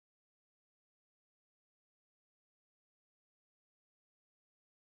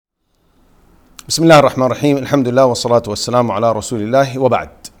بسم الله الرحمن الرحيم الحمد لله والصلاة والسلام على رسول الله وبعد.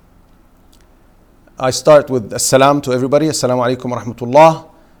 I start with assalam to everybody. Assalamu alaikum wa rahmatullah.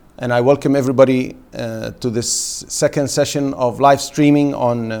 And I welcome everybody to this second session of live streaming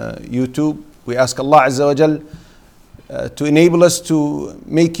on YouTube. We ask Allah Azza wa Jal to enable us to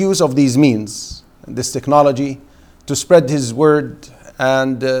make use of these means, this technology, to spread His word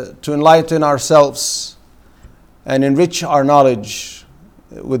and to enlighten ourselves and enrich our knowledge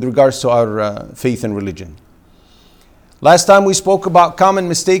with regards to our faith and religion. Last time we spoke about common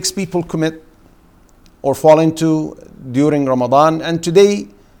mistakes people commit or fall into during Ramadan, and today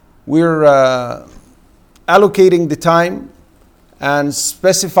we're allocating the time and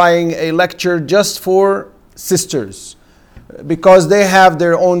specifying a lecture just for sisters because they have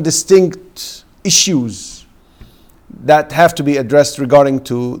their own distinct issues that have to be addressed regarding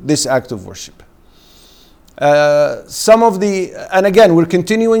to this act of worship. And again, we're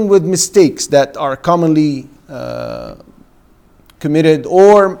continuing with mistakes that are commonly committed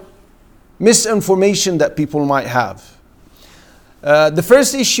or misinformation that people might have. The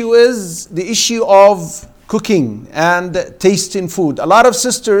first issue is the issue of cooking and tasting food. A lot of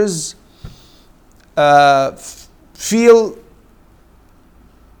sisters feel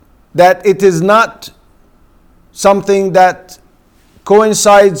that it is not something that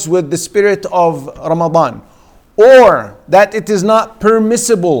coincides with the spirit of Ramadan, or that it is not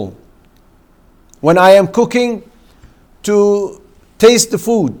permissible when I am cooking to taste the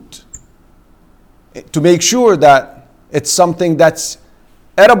food to make sure that it's something that's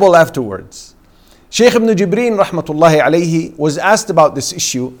edible afterwards. Shaykh ibn Jibreen rahmatullahi alayhi was asked about this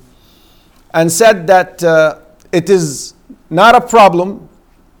issue and said that it is not a problem,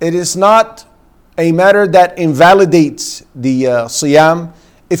 it is not a matter that invalidates the siyam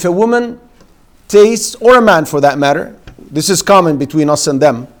if a woman tastes, or a man for that matter, this is common between us and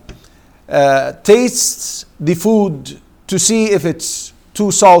them, tastes the food to see if it's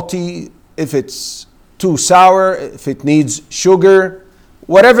too salty, if it's too sour, if it needs sugar,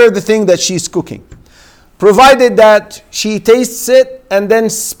 whatever the thing that she's cooking. Provided that she tastes it and then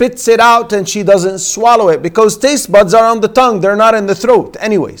spits it out and she doesn't swallow it, because taste buds are on the tongue, they're not in the throat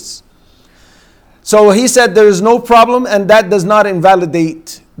anyways. So he said there is no problem, and that does not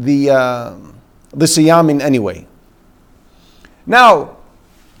invalidate the siyam in any way. Now,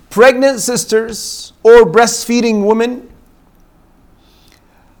 pregnant sisters or breastfeeding women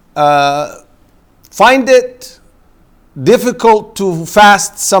find it difficult to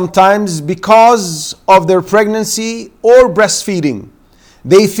fast sometimes because of their pregnancy or breastfeeding.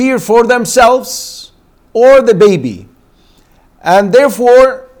 They fear for themselves or the baby, and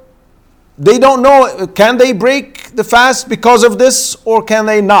therefore they don't know, can they break the fast because of this or can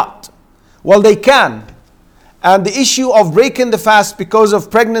they not? Well, they can. And the issue of breaking the fast because of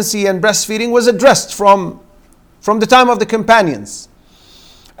pregnancy and breastfeeding was addressed from the time of the companions.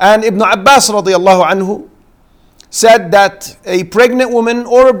 And Ibn Abbas radiallahu anhu said that a pregnant woman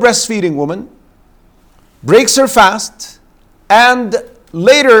or a breastfeeding woman breaks her fast, and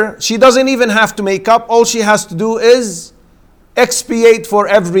later she doesn't even have to make up. All she has to do is expiate for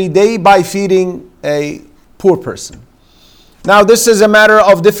every day by feeding a poor person. Now, this is a matter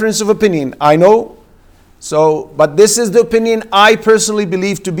of difference of opinion, I know. But this is the opinion I personally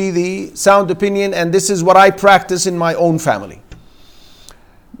believe to be the sound opinion, and this is what I practice in my own family.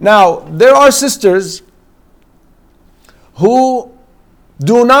 Now, there are sisters who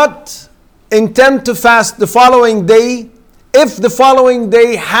do not intend to fast the following day if the following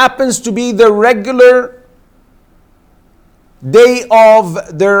day happens to be the regular day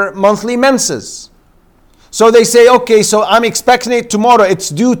of their monthly menses. So they say, okay, so I'm expecting it tomorrow, it's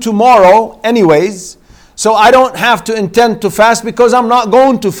due tomorrow anyways, so I don't have to intend to fast because I'm not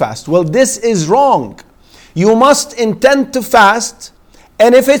going to fast. Well, this is wrong. You must intend to fast,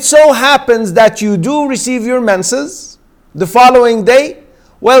 and if it so happens that you do receive your menses the following day,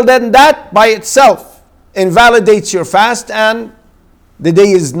 well, then that by itself invalidates your fast and the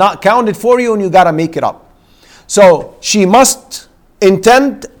day is not counted for you and you got to make it up. So she must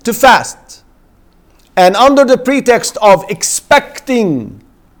intend to fast, and under the pretext of expecting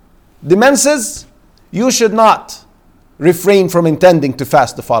the menses, you should not refrain from intending to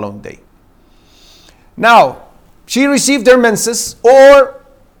fast the following day. Now, she received her menses or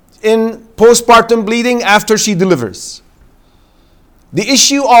in postpartum bleeding after she delivers. The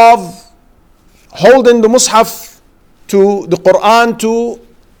issue of holding the Mus'haf, to the Quran, to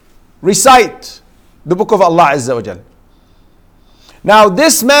recite the book of Allah Azza wa Jal. Now,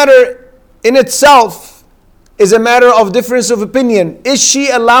 this matter in itself is a matter of difference of opinion. Is she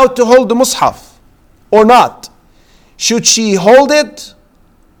allowed to hold the Mus'haf or not? Should she hold it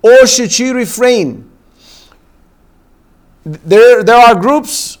or should she refrain? There are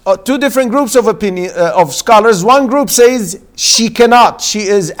groups, two different groups of opinion of scholars. One group says she cannot, she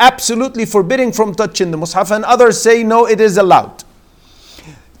is absolutely forbidding from touching the Mus'haf, and others say no, it is allowed.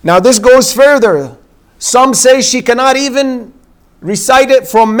 Now this goes further. Some say she cannot even recite it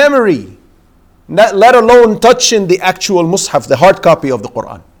from memory, let alone touching the actual Mus'haf, the hard copy of the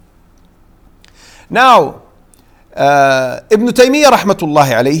Quran. Now, Ibn Taymiyyah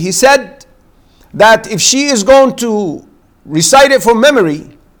rahmatullahi alayhi, he said that if she is going to recite it from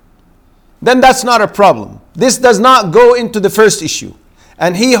memory, then that's not a problem. This does not go into the first issue.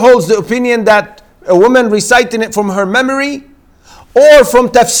 And he holds the opinion that a woman reciting it from her memory or from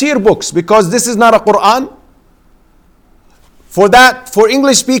tafsir books, because this is not a Quran. For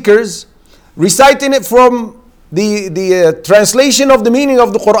English speakers, reciting it from the translation of the meaning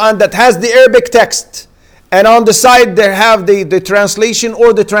of the Quran that has the Arabic text, and on the side they have the translation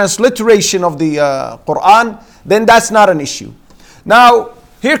or the transliteration of the Quran, then that's not an issue. Now,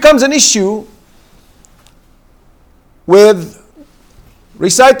 here comes an issue with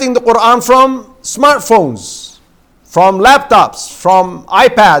reciting the Quran from smartphones, from laptops, from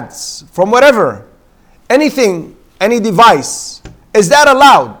iPads, from whatever, anything, any device. Is that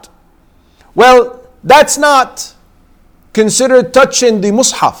allowed? Well, that's not considered touching the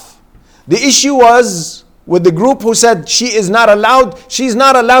Mus'haf. The issue was with the group who said she is not allowed. She's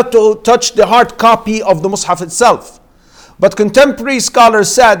not allowed to touch the hard copy of the Mus'haf itself. But contemporary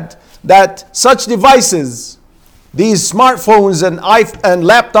scholars said that such devices, these smartphones and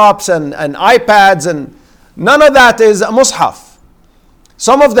laptops and iPads, and none of that is a Mus'haf.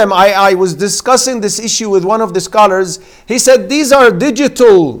 Some of them, I was discussing this issue with one of the scholars. He said these are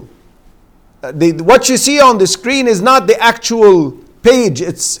digital. What you see on the screen is not the actual page.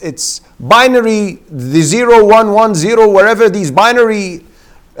 It's binary, the 0, 1, 1, 0, wherever these binary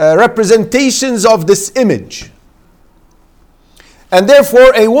representations of this image. And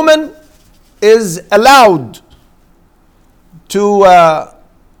therefore, a woman is allowed to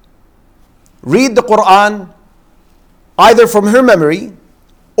read the Quran either from her memory,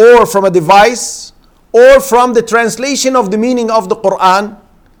 or from a device, or from the translation of the meaning of the Quran,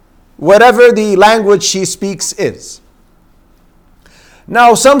 whatever the language she speaks is.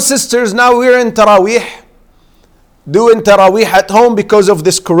 Now, some sisters, now we're in Taraweeh, doing Taraweeh at home because of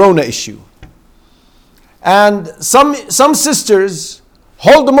this corona issue. And some sisters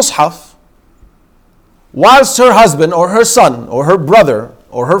hold the Mus'haf whilst her husband or her son or her brother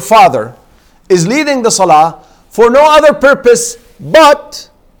or her father is leading the Salah for no other purpose but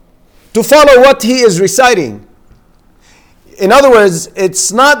to follow what he is reciting. In other words,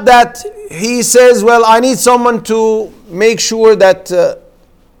 it's not that he says, well, I need someone to make sure that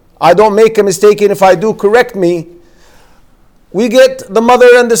I don't make a mistake, and if I do, correct me. We get the mother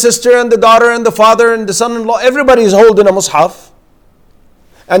and the sister and the daughter and the father and the son-in-law, everybody is holding a Mus'haf.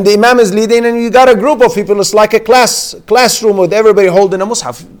 And the Imam is leading, and you got a group of people, it's like a classroom with everybody holding a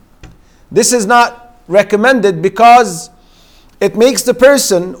Mus'haf. This is not recommended because it makes the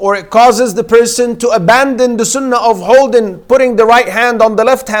person, or it causes the person to abandon the sunnah of putting the right hand on the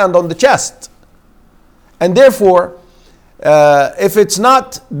left hand on the chest. And therefore, if it's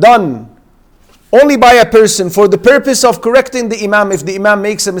not done only by a person for the purpose of correcting the Imam, if the Imam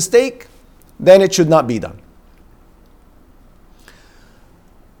makes a mistake, then it should not be done.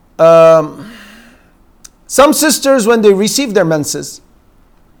 Some sisters, when they receive their menses,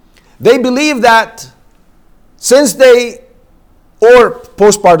 they believe that since or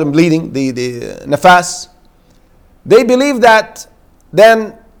postpartum bleeding, the nafas, they believe that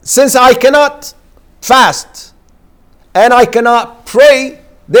then since I cannot fast and I cannot pray,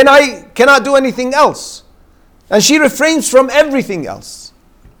 then I cannot do anything else. And she refrains from everything else.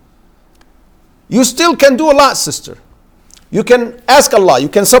 You still can do a lot, sister. You can ask Allah, you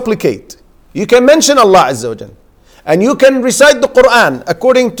can supplicate, you can mention Allah Azza wa Jal, and you can recite the Quran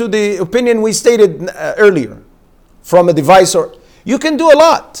according to the opinion we stated earlier from a device, or you can do a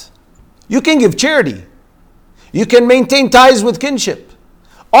lot. You can give charity. You can maintain ties with kinship.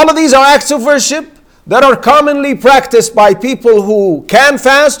 All of these are acts of worship that are commonly practiced by people who can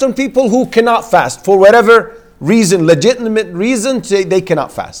fast and people who cannot fast for whatever reason, legitimate reason, they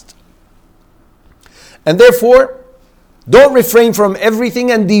cannot fast. And therefore, don't refrain from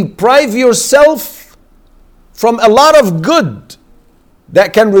everything and deprive yourself from a lot of good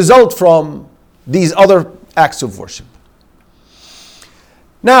that can result from these other acts of worship.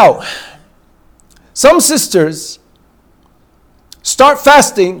 Now, some sisters start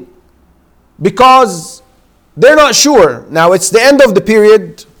fasting because they're not sure. Now, it's the end of the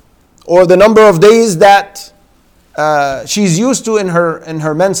period or the number of days that she's used to in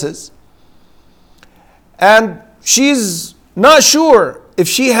her menses, and she's not sure if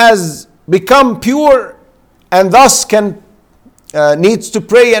she has become pure and thus can needs to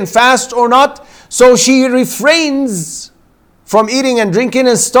pray and fast or not. So she refrains from eating and drinking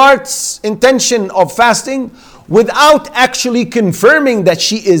and starts intention of fasting without actually confirming that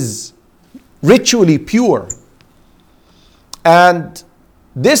she is ritually pure. And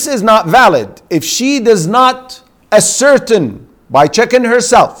this is not valid if she does not ascertain by checking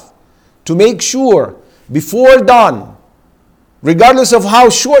herself to make sure before dawn, regardless of how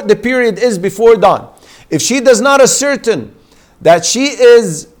short the period is before dawn, if she does not ascertain that she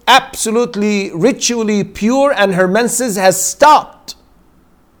is absolutely ritually pure and her menses has stopped,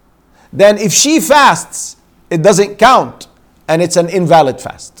 then if she fasts, it doesn't count and it's an invalid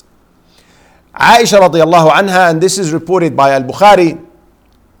fast. Aisha radiallahu anha, and this is reported by Al-Bukhari,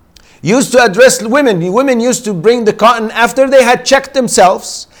 used to address women. The women used to bring the cotton after they had checked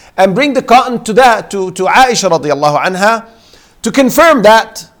themselves and bring the cotton to Aisha radiallahu anha to confirm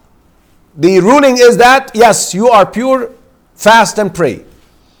that the ruling is that yes, you are pure, fast and pray.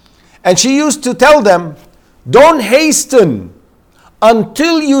 And she used to tell them, don't hasten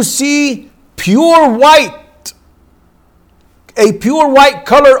until you see pure white, a pure white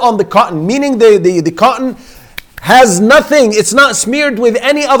color on the cotton, meaning the cotton has nothing, it's not smeared with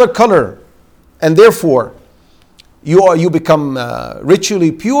any other color, and therefore you become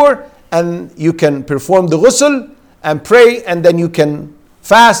ritually pure and you can perform the ghusl and pray, and then you can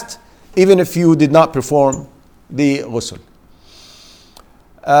fast even if you did not perform the ghusl.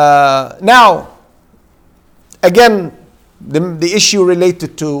 Now, again, the issue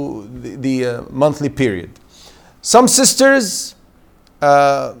related to the monthly period. Some sisters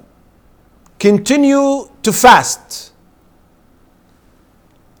continue to fast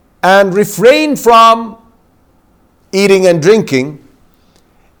and refrain from eating and drinking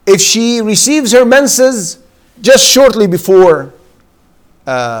if she receives her menses just shortly before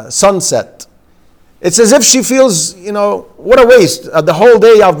sunset. It's as if she feels, what a waste. The whole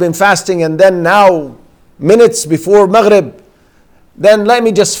day I've been fasting, and then now, minutes before Maghrib, then let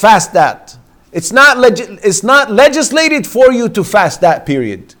me just fast that. It's not legislated for you to fast that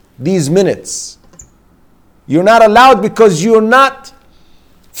period, these minutes. You're not allowed because you're not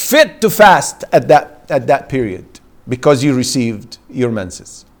fit to fast at that period because you received your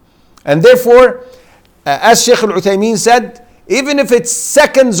menses. And therefore, as Shaykh Al-Uthaymeen said, even if it's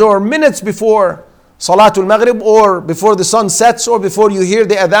seconds or minutes before Salatul Maghrib, or before the sun sets, or before you hear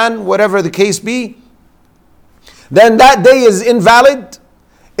the adhan, whatever the case be, then that day is invalid,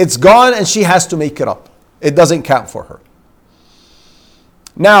 it's gone, and she has to make it up. It doesn't count for her.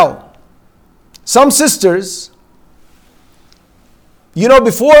 Now, some sisters,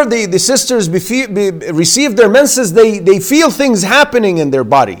 before the sisters receive their menses, they feel things happening in their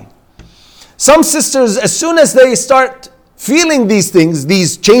body. Some sisters, as soon as they start feeling these things,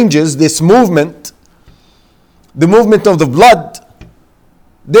 these changes, this movement, the movement of the blood,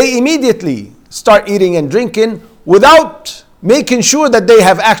 they immediately start eating and drinking without making sure that they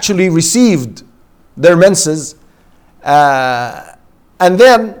have actually received their menses. And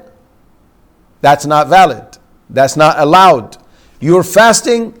then that's not valid. That's not allowed. Your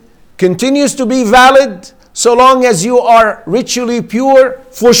fasting continues to be valid so long as you are ritually pure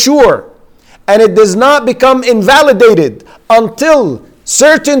for sure. And it does not become invalidated until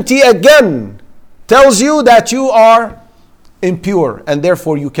certainty again tells you that you are impure and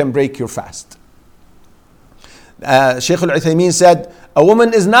therefore you can break your fast. Shaykh Al-Uthaymeen said, a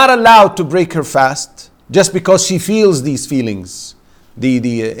woman is not allowed to break her fast just because she feels these feelings,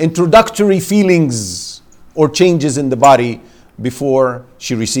 the introductory feelings or changes in the body before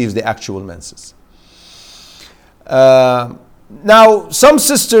she receives the actual menses. Now, some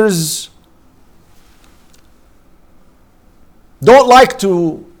sisters don't like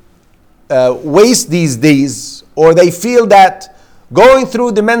to waste these days, or they feel that going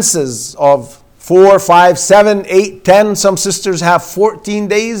through the menses of 4, 5, 7, 8, 10, some sisters have 14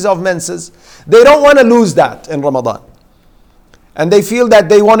 days of menses. They don't want to lose that in Ramadan. And they feel that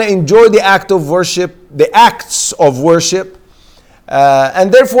they want to enjoy the acts of worship,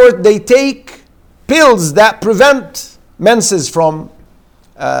 and therefore they take pills that prevent menses from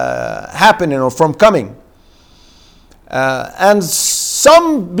happening or from coming. And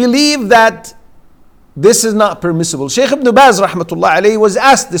some believe that this is not permissible. Shaykh Ibn Baz rahmatullah alayhi was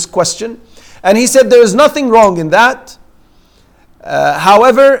asked this question, and he said there is nothing wrong in that.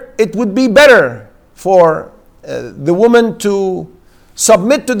 However, it would be better for the woman to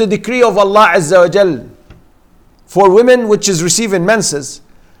submit to the decree of Allah Azza wa Jal for women which is receiving menses,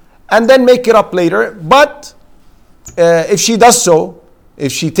 and then make it up later. But if she does so,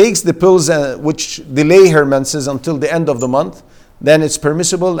 if she takes the pills which delay her menses until the end of the month, then it's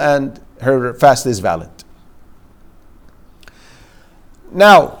permissible and her fast is valid.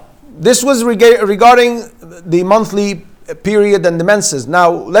 Now, this was regarding the monthly period and the menses.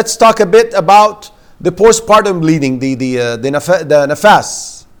 Now, let's talk a bit about the postpartum bleeding, the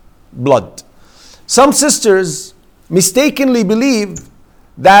nafas blood. Some sisters mistakenly believe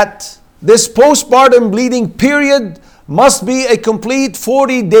that this postpartum bleeding period must be a complete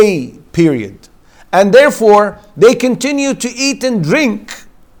 40-day period. And therefore, they continue to eat and drink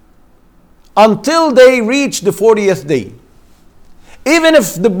until they reach the 40th day. Even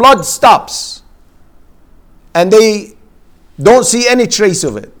if the blood stops and they don't see any trace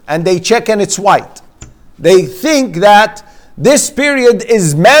of it and they check and it's white, they think that this period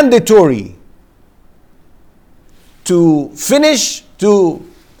is mandatory to finish, to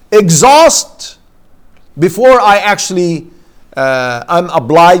exhaust before I actually I'm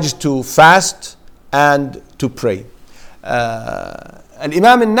obliged to fast and to pray.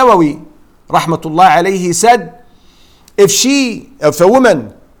 Al-Imam al-Nawawi rahmatullah alayhi said, if a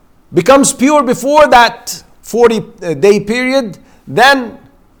woman becomes pure before that 40-day period, then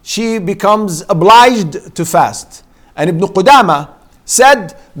she becomes obliged to fast. And Ibn Qudama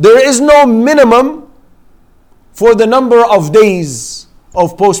said there is no minimum for the number of days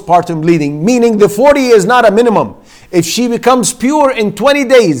of postpartum bleeding, meaning the 40 is not a minimum. If she becomes pure in 20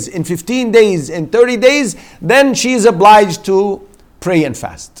 days, in 15 days, in 30 days, then she is obliged to pray and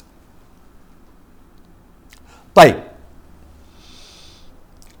fast. طيب.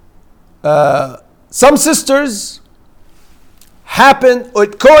 Some sisters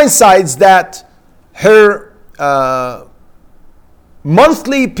it coincides that her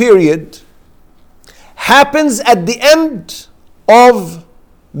monthly period happens at the end of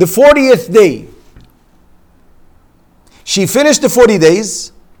the 40th day. She finished the 40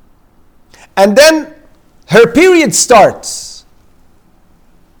 days and then her period starts.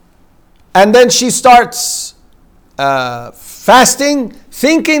 And then she starts fasting,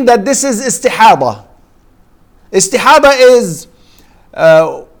 thinking that this is istihada. Istihada is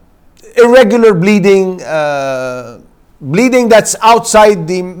irregular bleeding, bleeding that's outside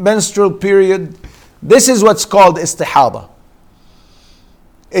the menstrual period. This is what's called istihada.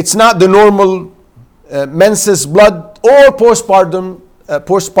 It's not the normal menses blood or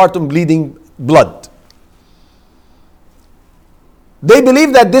postpartum bleeding blood. They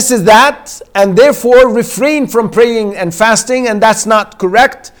believe that this is that and therefore refrain from praying and fasting, and that's not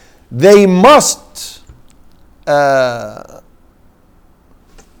correct. They must, sorry,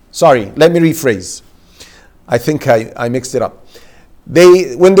 let me rephrase. I think I mixed it up.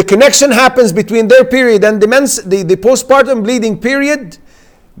 When the connection happens between their period and the postpartum bleeding period,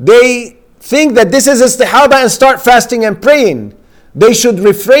 they think that this is istihada and start fasting and praying. They should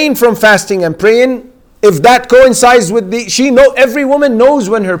refrain from fasting and praying if that coincides with every woman knows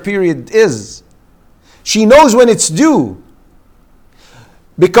when her period is. She knows when it's due.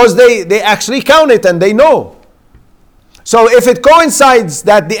 Because they actually count it and they know. So if it coincides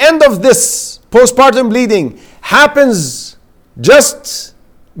that the end of this postpartum bleeding happens just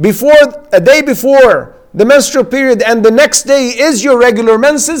before, a day before the menstrual period, and the next day is your regular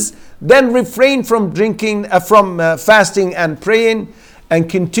menses, then refrain from fasting and praying and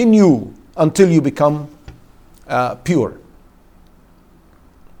continue until you become pure.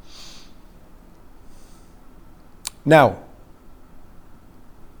 Now,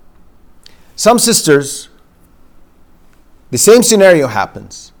 some sisters, the same scenario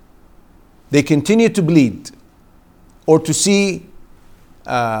happens. They continue to bleed or to see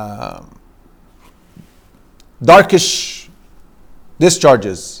darkish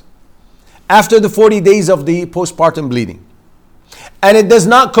discharges after the 40 days of the postpartum bleeding. And it does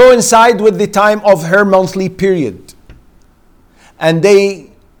not coincide with the time of her monthly period. And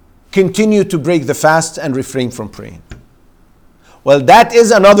they continue to break the fast and refrain from praying. Well, that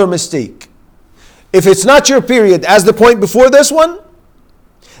is another mistake. If it's not your period, as the point before this one,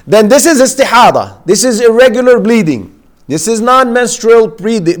 then this is istihada. This is irregular bleeding. This is non-menstrual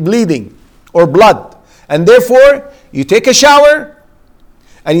bleeding or blood. And therefore, you take a shower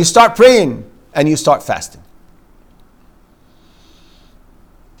and you start praying and you start fasting.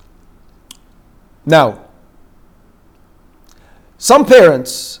 Now, some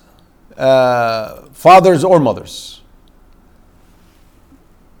parents, fathers or mothers,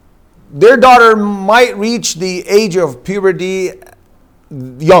 their daughter might reach the age of puberty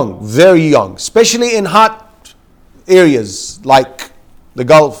young, very young, especially in hot areas like the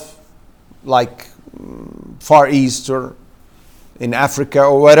Gulf, like Far East or in Africa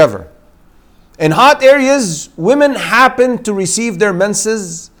or whatever. In hot areas, women happen to receive their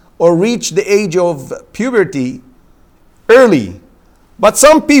menses or reach the age of puberty early. But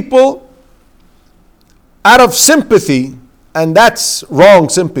some people, out of sympathy, and that's wrong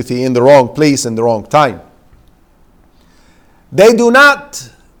sympathy in the wrong place and the wrong time, they do not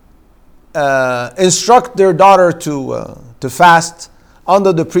instruct their daughter to fast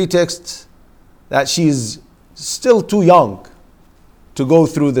under the pretext that she's still too young to go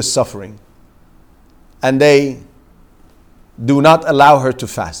through this suffering. And they do not allow her to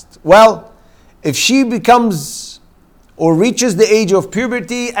fast. Well, if she becomes or reaches the age of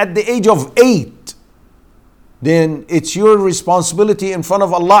puberty at the age of 8, then it's your responsibility in front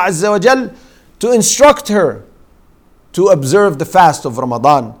of Allah Azza wa Jal to instruct her to observe the fast of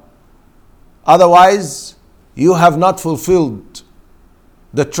Ramadan. Otherwise, you have not fulfilled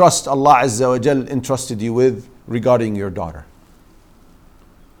the trust Allah Azza wa Jal entrusted you with regarding your daughter.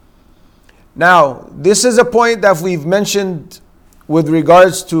 Now, this is a point that we've mentioned with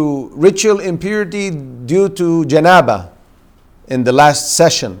regards to ritual impurity due to janaba in the last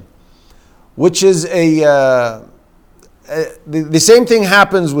session, which is the same thing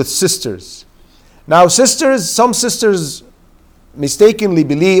happens with sisters. Now, some sisters mistakenly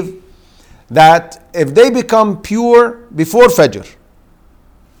believe that if they become pure before Fajr,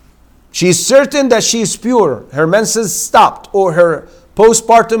 she's certain that she's pure, her menses stopped, or her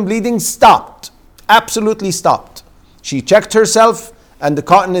postpartum bleeding stopped, absolutely stopped. She checked herself and the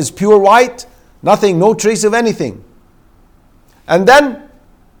cotton is pure white, nothing, no trace of anything. And then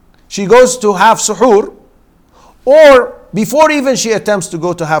she goes to have suhoor, or before even she attempts to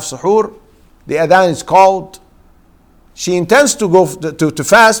go to have suhoor, the adhan is called. She intends to go to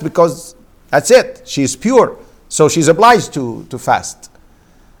fast because that's it, she's pure, so she's obliged to fast.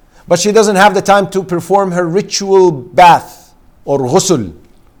 But she doesn't have the time to perform her ritual bath or ghusl.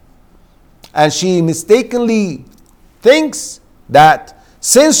 And she mistakenly thinks that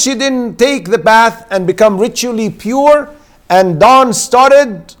since she didn't take the bath and become ritually pure, and dawn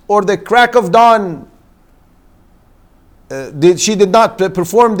started, or the crack of dawn, she did not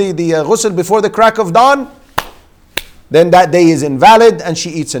perform the ghusl before the crack of dawn, then that day is invalid and she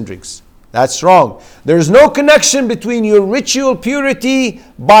eats and drinks. That's wrong. There is no connection between your ritual purity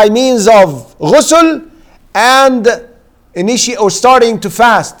by means of ghusl and starting to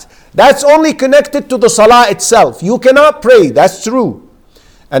fast. That's only connected to the salah itself. You cannot pray, that's true.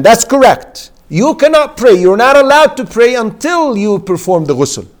 And that's correct. You cannot pray, you're not allowed to pray until you perform the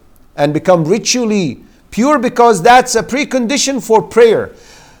ghusl and become ritually pure, because that's a precondition for prayer.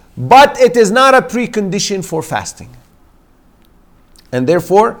 But it is not a precondition for fasting. And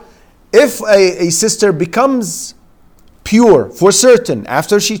therefore, if a sister becomes pure for certain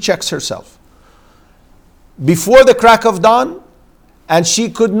after she checks herself before the crack of dawn, and she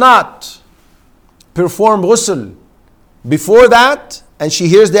could not perform ghusl before that, and she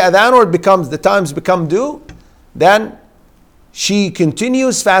hears the adhan, or the times become due, then she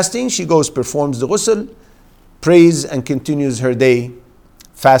continues fasting. She goes, performs the ghusl, prays, and continues her day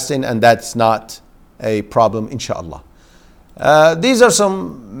fasting, and that's not a problem, inshallah. These are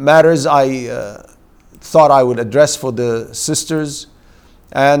some matters I thought I would address for the sisters.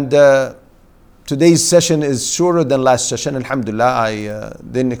 And today's session is shorter than last session. Alhamdulillah, I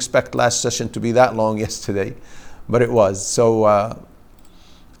didn't expect last session to be that long yesterday, but it was. So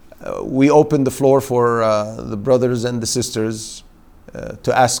we opened the floor for the brothers and the sisters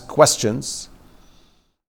to ask questions.